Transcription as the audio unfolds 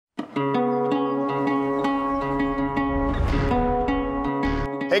Hey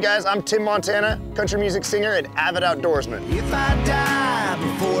guys, I'm Tim Montana, country music singer and avid outdoorsman. If I die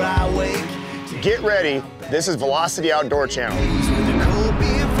before I wake, Get ready, this is Velocity Outdoor Channel. where the cold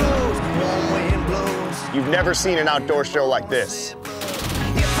beer flows, the warm wind blows. You've never seen an outdoor show like this.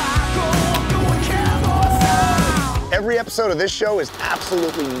 If I go, I'm going cowboy style. Every episode of this show is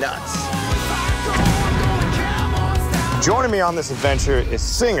absolutely nuts. If I go, I'm going cowboy style. Joining me on this adventure is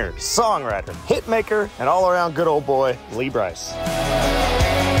singer, songwriter, hitmaker, and all-around good old boy, Lee Brice.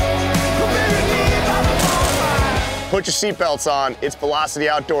 Put your seatbelts on, it's Velocity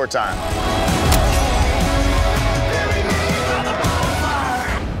Outdoor time.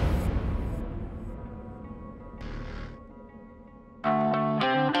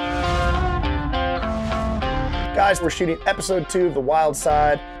 Guys, we're shooting episode 2 of The Wild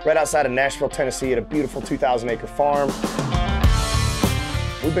Side, right outside of Nashville, Tennessee, at a beautiful 2,000-acre farm.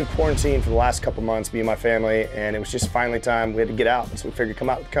 We've been quarantined for the last couple months, me and my family, and it was just finally time. We had to get out, so we figured come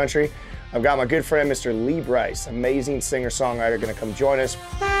out to the country. I've got my good friend, Mr. Lee Brice, amazing singer-songwriter, gonna come join us.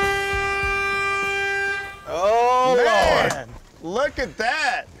 Oh, man! Look at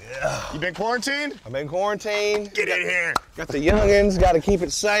that! Yeah. You been quarantined? I've been quarantined. Get in here! Got the youngins, got to keep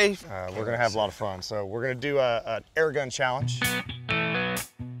it safe. We're gonna have a lot of fun. So we're gonna do an airgun challenge.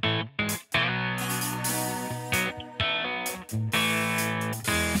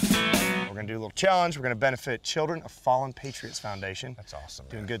 We're gonna do a little challenge. We're gonna benefit Children of Fallen Patriots Foundation. That's awesome,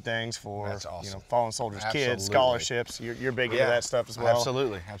 man. Doing good things for awesome. you know, fallen soldiers' kids, Absolutely. scholarships. You're big into that stuff as well.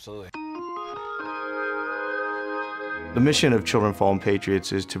 Absolutely, absolutely. The mission of Children of Fallen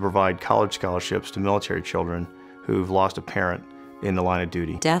Patriots is to provide college scholarships to military children who've lost a parent in the line of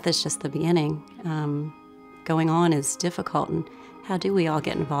duty. Death is just the beginning. Going on is difficult, and how do we all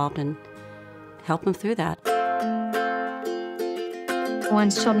get involved and help them through that?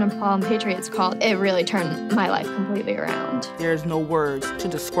 Once Children of Fallen Patriots called, it really turned my life completely around. There's no words to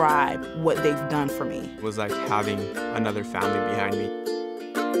describe what they've done for me. It was like having another family behind me.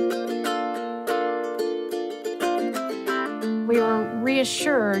 We were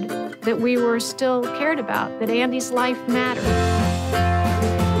reassured that we were still cared about, that Andy's life mattered.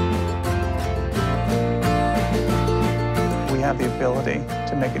 We have the ability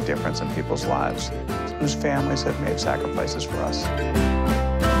to make a difference in people's lives whose families have made sacrifices for us.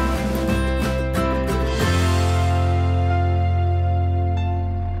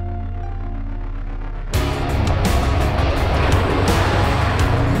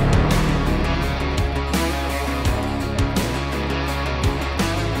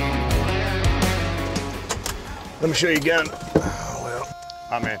 Let me show you a gun.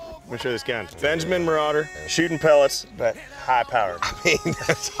 Oh man, let me show you this gun. Benjamin Marauder, shooting pellets, but high powered. I mean,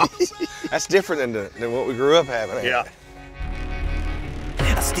 that's awesome. That's different than what we grew up having. Yeah.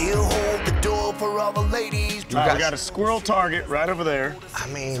 I still hold the door for all the ladies. We got a squirrel target right over there. I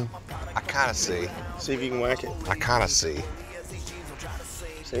mean, I kind of see. See if you can whack it. I kind of see.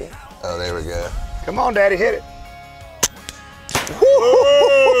 See it? Oh, there we go. Come on, Daddy, hit it. Woo!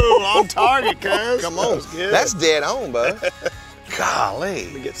 On target, cuz. Come on. That's dead on, bud. Golly.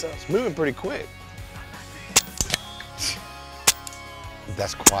 Let me get some. It's moving pretty quick.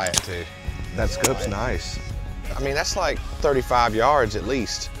 That's quiet, too. That scope's nice. I mean, that's like 35 yards at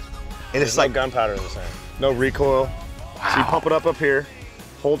least. And It's like gunpowder in the same. No recoil. Wow. So you pump it up here,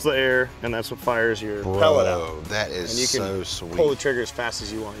 holds the air, and that's what fires your pellet out. That is And you can so sweet. pull the trigger as fast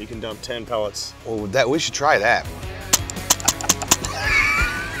as you want. You can dump 10 pellets. Well, we should try that.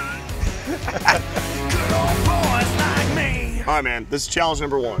 Good old boys like me. All right, man, this is challenge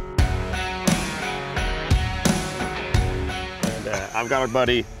number 1. And I've got our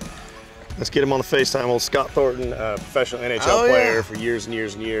buddy, let's get him on the FaceTime, old Scott Thornton, professional NHL player for years and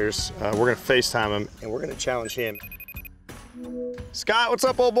years and years. We're gonna FaceTime him, and we're gonna challenge him. Scott, what's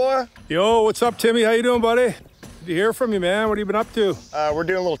up, old boy? Yo, what's up, Timmy? How you doing, buddy? Good to hear from you, man. What have you been up to? We're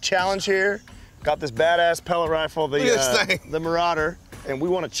doing a little challenge here. Got this badass pellet rifle, the Marauder, and we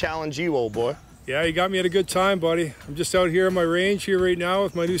want to challenge you, old boy. Yeah, you got me at a good time, buddy. I'm just out here on my range here right now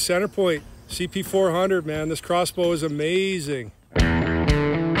with my new CenterPoint CP400, man. This crossbow is amazing.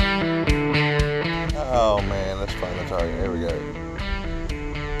 Oh, man, let's find the target. Here we go.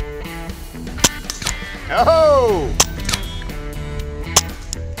 Oh!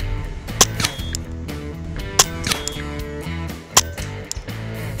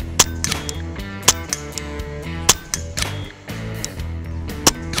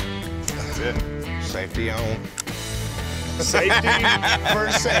 That's it. Safety on. Safety for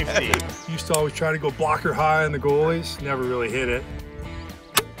safety. Used to always try to go blocker high on the goalies. Never really hit it.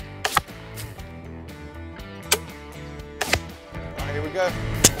 All right, here we go.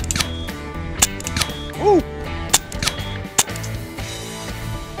 Woo!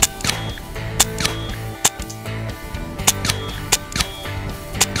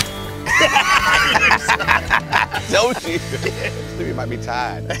 Don't you? You might be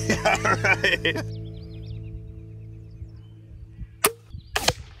tired. Right.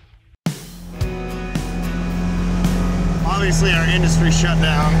 Obviously, our industry shut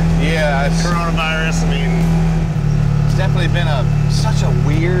down. Yeah, it's Coronavirus. I mean, it's definitely been such a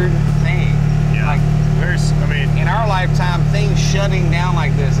weird thing. yeah. Like, I mean, in our lifetime, things shutting down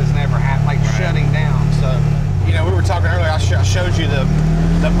like this has never happened. Like right. shutting down. So, you know, we were talking earlier. I showed you the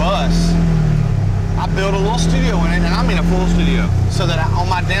bus. I built a little studio in it, and I'm in a full studio, so that on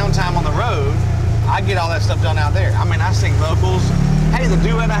my downtime on the road, I get all that stuff done out there. I mean, I sing vocals. Hey, the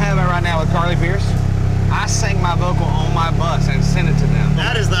duet I have right now with Carly Pierce, I sang my vocal on my bus and sent it to them.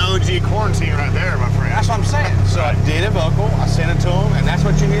 that is the OG quarantine right there, my friend. That's what I'm saying. So I did a vocal, I sent it to them, and that's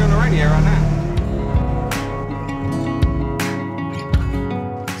what you hear on the radio right now.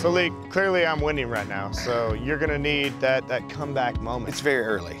 So Lee, clearly I'm winning right now, so you're gonna need that comeback moment. It's very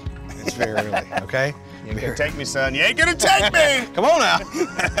early. It's very early, okay? You ain't gonna take me, son. You ain't gonna take me! Come on now.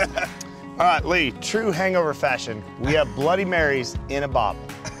 All right, Lee, true hangover fashion. We have Bloody Marys in a bottle.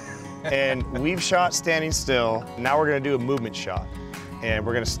 And we've shot standing still. Now we're gonna do a movement shot. And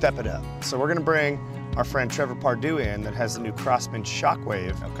we're gonna step it up. So we're gonna bring our friend Trevor Pardue in that has the new Crosman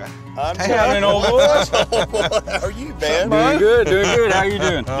Shockwave. Okay. I'm happening, old boy? How are you, man? Doing good, doing good. How you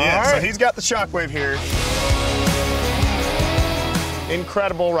doing? Yeah, so he's got the Shockwave here.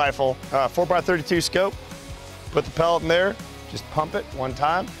 Incredible rifle, 4x32 scope. Put the pellet in there, just pump it one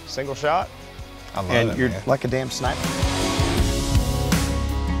time, single shot. I love and it, you're man. like a damn sniper.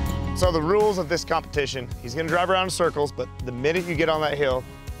 So the rules of this competition, he's gonna drive around in circles, but the minute you get on that hill,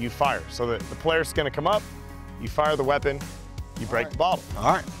 you fire. So that the player's gonna come up, you fire the weapon, you break the bottle.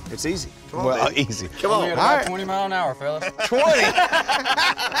 All right. It's easy. Come on, Well, baby. easy. Come on. At All about right. 20 mile an hour, fellas. 20.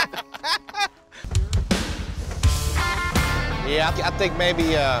 Yeah, I think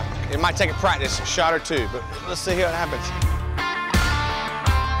maybe it might take a practice shot or two, but let's see what happens.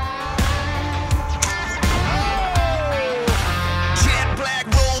 Jet black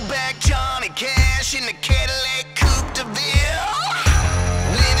rollback Johnny Cash in the Cadillac Coupe de Ville.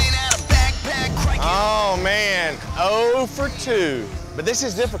 Living out a backpack cranking. Oh man, 0 for 2. But this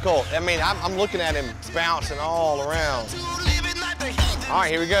is difficult. I mean, I'm looking at him bouncing all around. All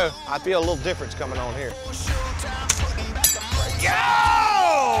right, here we go. I feel a little difference coming on here.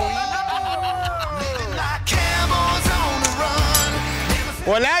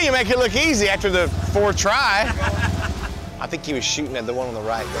 Well, now you make it look easy after the 4th try. I think he was shooting at the one on the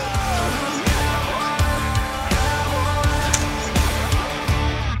right, though.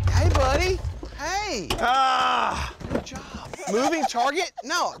 Hey, buddy. Hey. Good job. Moving target?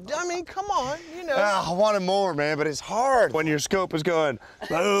 No, I mean, come on, you know. I wanted more, man, but it's hard when your scope is going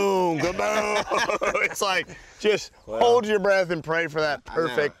boom, go boom. It's like, just hold your breath and pray for that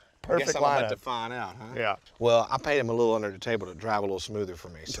perfect Guess I'm about to lineup. find out, huh? Yeah. Well, I paid him a little under the table to drive a little smoother for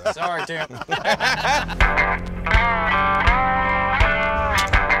me, so. Sorry, Tim. Low,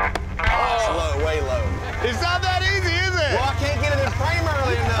 way low. It's not that easy, is it? Well, I can't get it in frame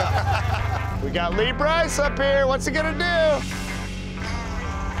early enough. We got Lee Brice up here. What's he gonna do?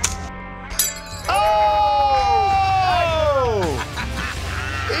 Oh!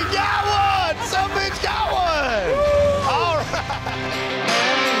 He got one! Some bitch got one! All right.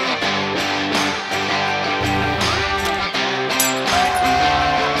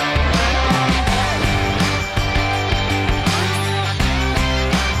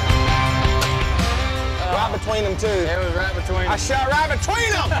 Right between them two. It was right between I shot right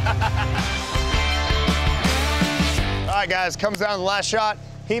between them! All right, guys, comes down to the last shot.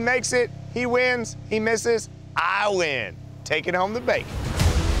 He makes it, he wins, he misses, I win. Taking home the bacon.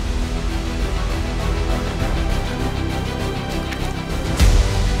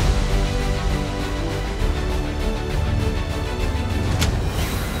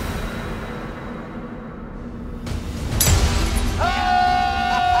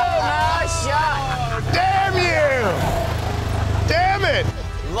 Nice shot! Damn you! Damn it!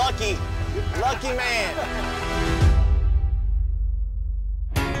 Lucky man.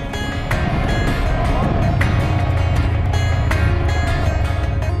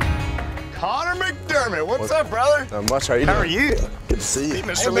 Connor McDermott, what's up, brother? Not much. How are you How doing? are you? Good to see you. Hey,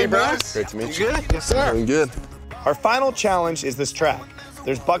 Mr. Lee Brice. Great to meet You you. good? Yes, sir. Doing good. Our final challenge is this track.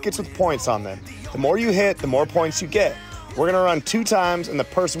 There's buckets with points on them. The more you hit, the more points you get. We're gonna run 2 times, and the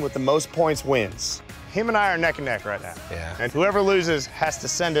person with the most points wins. Him and I are neck and neck right now. Yeah. And whoever loses has to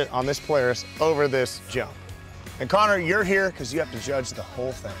send it on this Polaris over this jump. And Connor, you're here because you have to judge the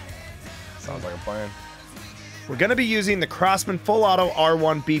whole thing. Sounds like a plan. We're gonna be using the Crosman Full Auto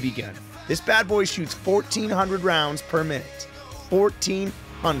R1 BB gun. This bad boy shoots 1,400 rounds per minute.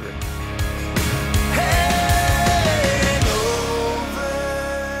 1,400.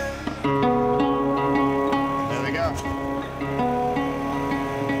 There we go.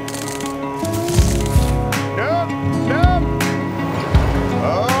 Nope, nope.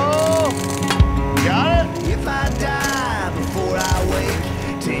 Oh, got it. If I die before I wake,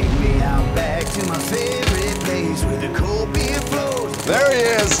 take me out back to my favorite place where the cold beer flows. There he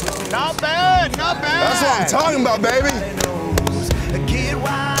is. Not bad, not bad. That's what I'm talking about, baby. Get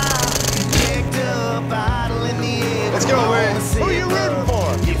wild, kicked up, bottle in the air. Let's go, man. Who are you rooting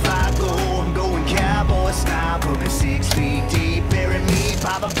for? If I go, I'm going cowboy style. Put me 6 feet deep, bury me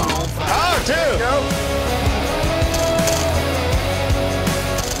by the bonfire. Oh, two. Go.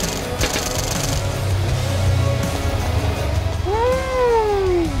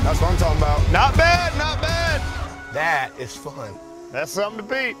 That's what I'm talking about. Not bad, not bad. That is fun. That's something to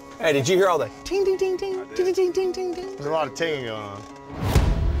beat. Hey, did you hear all the ting, ting, ting, ting, ting, ting, ting, ting, ting? There's a lot of tinging going on.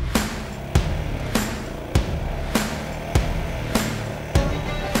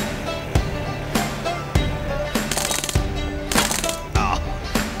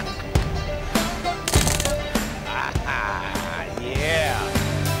 Yeah.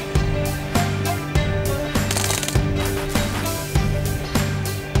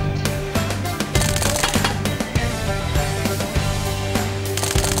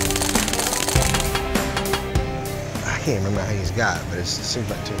 I can't remember how he's got, but it seems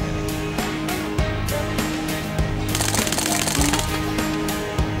like too many.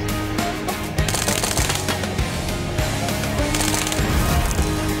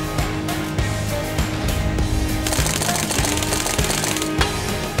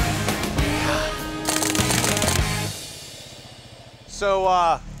 So,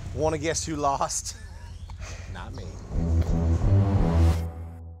 want to guess who lost? Not me.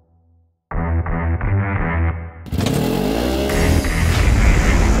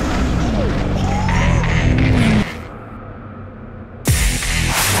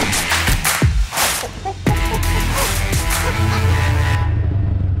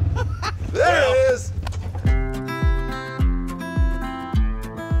 There it is.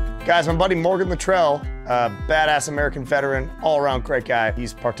 Guys, my buddy Morgan Luttrell, badass American veteran, all-around great guy.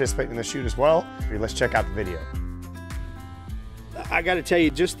 He's participating in the shoot as well. Let's check out the video. I got to tell you,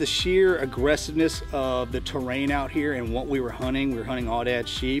 just the sheer aggressiveness of the terrain out here and what we were hunting aoudad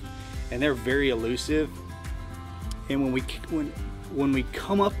sheep, and they're very elusive. And when we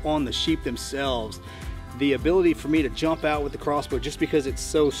come up on the sheep themselves, the ability for me to jump out with the crossbow, just because it's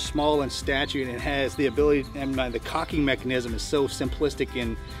so small in stature and it has the ability, and the cocking mechanism is so simplistic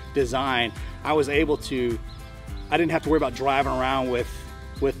in design, I didn't have to worry about driving around with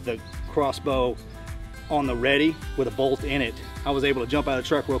the crossbow on the ready with a bolt in it. I was able to jump out of the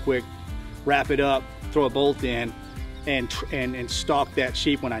truck real quick, wrap it up, throw a bolt in, and stalk that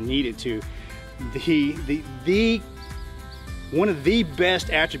sheep when I needed to. One of the best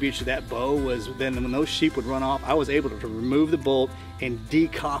attributes of that bow was then when those sheep would run off, I was able to remove the bolt and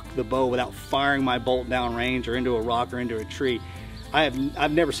decock the bow without firing my bolt down range or into a rock or into a tree.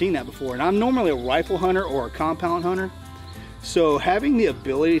 I've never seen that before, and I'm normally a rifle hunter or a compound hunter. So having the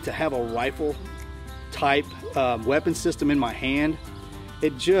ability to have a rifle type weapon system in my hand,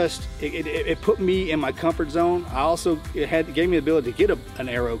 it put me in my comfort zone. It gave me the ability to get an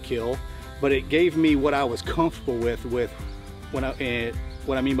arrow kill, but it gave me what I was comfortable with what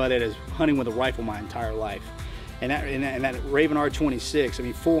I mean by that is hunting with a rifle my entire life. And that Raven R26, I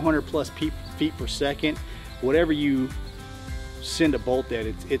mean 400 plus feet per second, whatever you send a bolt at,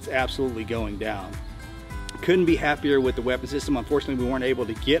 it's absolutely going down. Couldn't be happier with the weapon system. Unfortunately, we weren't able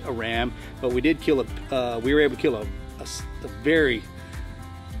to get a ram, but we did kill we were able to kill a very,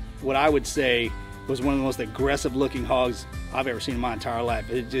 what I would say was one of the most aggressive looking hogs I've ever seen in my entire life.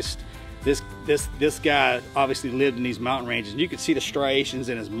 It just, this guy obviously lived in these mountain ranges, and you could see the striations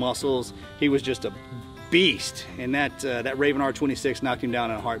in his muscles. He was just a beast, and that Raven R26 knocked him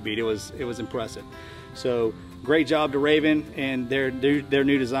down in a heartbeat. It was impressive. So great job to Raven and their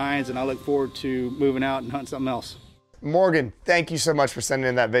new designs, and I look forward to moving out and hunting something else. Morgan, thank you so much for sending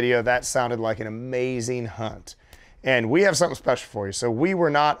in that video. That sounded like an amazing hunt. And we have something special for you. So we were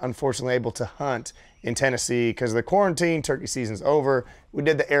not, unfortunately, able to hunt in Tennessee because of the quarantine. Turkey season's over. We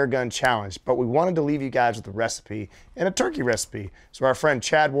did the air gun challenge, but we wanted to leave you guys with a recipe and a turkey recipe. So our friend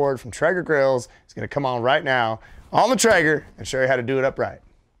Chad Ward from Traeger Grills is gonna come on right now on the Traeger and show you how to do it upright.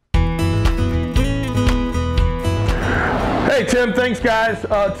 Hey Tim, thanks guys.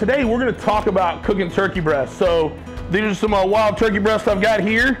 Today we're going to talk about cooking turkey breasts. So these are some wild turkey breasts I've got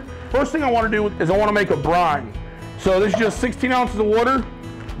here. First thing I want to do is I want to make a brine. So this is just 16 ounces of water.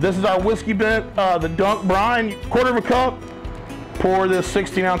 This is our whiskey bent, the Dunk brine, 1/4 of a cup. Pour this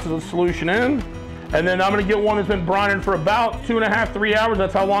 16 ounces of solution in. And then I'm gonna get one that's been brining for about 2.5, 3 hours.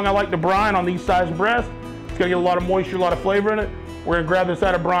 That's how long I like to brine on these size breasts. It's gonna get a lot of moisture, a lot of flavor in it. We're gonna grab this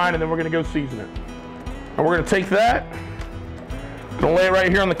out of brine and then we're gonna go season it. And we're gonna take that, gonna lay it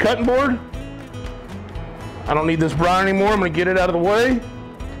right here on the cutting board. I don't need this brine anymore. I'm gonna get it out of the way.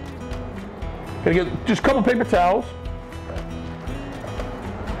 Gonna get just a couple paper towels.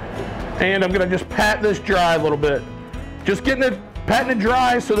 And I'm gonna just pat this dry a little bit. Just patting it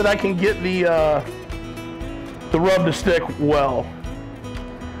dry so that I can get the rub to stick well.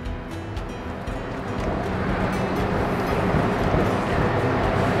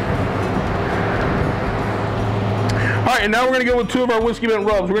 All right, and now we're gonna go with 2 of our whiskey bent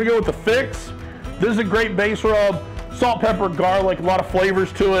rubs. We're gonna go with the Fix. This is a great base rub. Salt, pepper, garlic, a lot of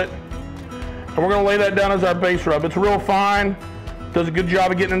flavors to it. And we're gonna lay that down as our base rub. It's real fine. Does a good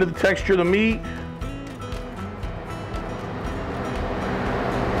job of getting into the texture of the meat.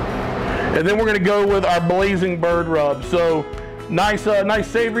 And then we're gonna go with our Blazing Bird rub. So nice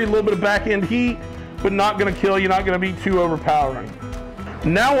savory, a little bit of back end heat, but not gonna kill you, not gonna be too overpowering.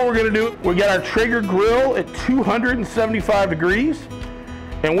 Now what we're gonna do, we got our Traeger grill at 275 degrees.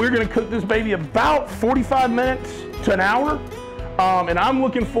 And we're gonna cook this baby about 45 minutes to an hour. And I'm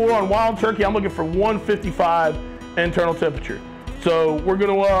looking for, on wild turkey, I'm looking for 155 internal temperature. So we're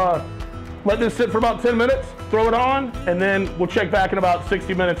gonna let this sit for about 10 minutes, throw it on, and then we'll check back in about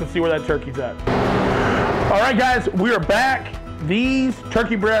 60 minutes and see where that turkey's at. All right, guys, we are back. These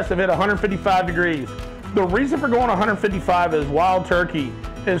turkey breasts have hit 155 degrees. The reason for going 155 is wild turkey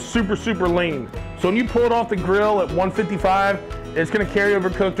is super, super lean. So when you pull it off the grill at 155, it's gonna carry over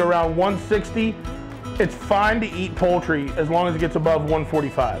cooked to around 160. It's fine to eat poultry as long as it gets above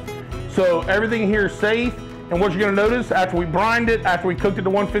 145. So everything here is safe. And what you're gonna notice after we brined it, after we cooked it to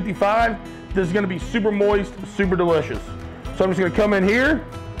 155, this is gonna be super moist, super delicious. So I'm just gonna come in here,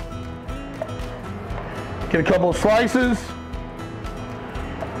 get a couple of slices.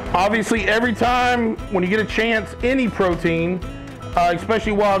 Obviously, every time when you get a chance, any protein,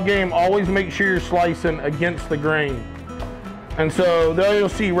 especially wild game, always make sure you're slicing against the grain. And so there you'll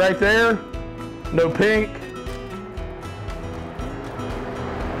see right there, no pink.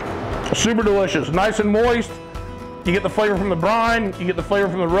 Super delicious, nice and moist. You get the flavor from the brine, you get the flavor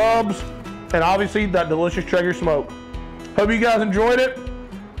from the rubs, and obviously that delicious Traeger smoke. Hope you guys enjoyed it.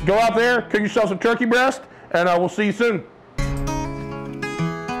 Go out there, cook yourself some turkey breast, and we'll see you soon.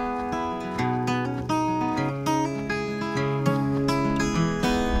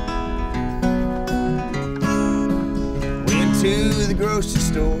 Went to the grocery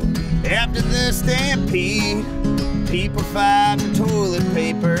store after the stampede. People fight for toilet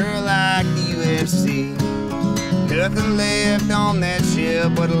paper like the UFC. Nothing left on that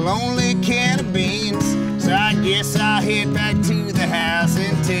shelf but a lonely can of beans. So I guess I'll head back to the house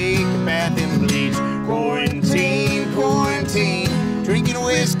and take a bath and bleach. Quarantine, quarantine, drinking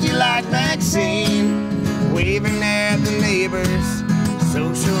whiskey like vaccine. Waving at the neighbors,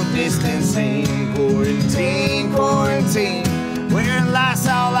 social distancing. Quarantine, quarantine, wearing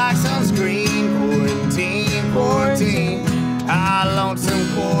Lysol like sunscreen. Quarantine, quarantine, I lonesome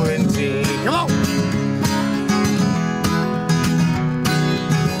quarantine. Come on!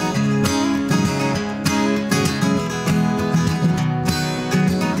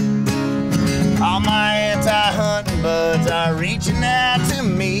 All my anti-hunting buds are reaching out to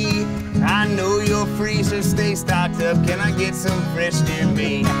me. I know your freezer stays stocked up. Can I get some fresh deer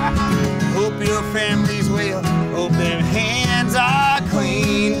meat? Hope your family's well. Hope them hands are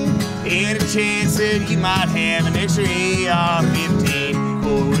clean. Any chance that you might have an extra AR-15.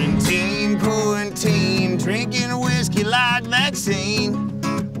 Quarantine, quarantine, drinking whiskey like vaccine.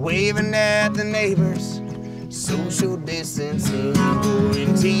 Waving at the neighbors, social distancing.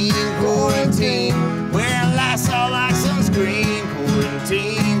 Quarantine, quarantine, wearing Lysol like sunscreen.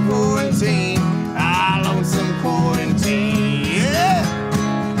 Quarantine, quarantine.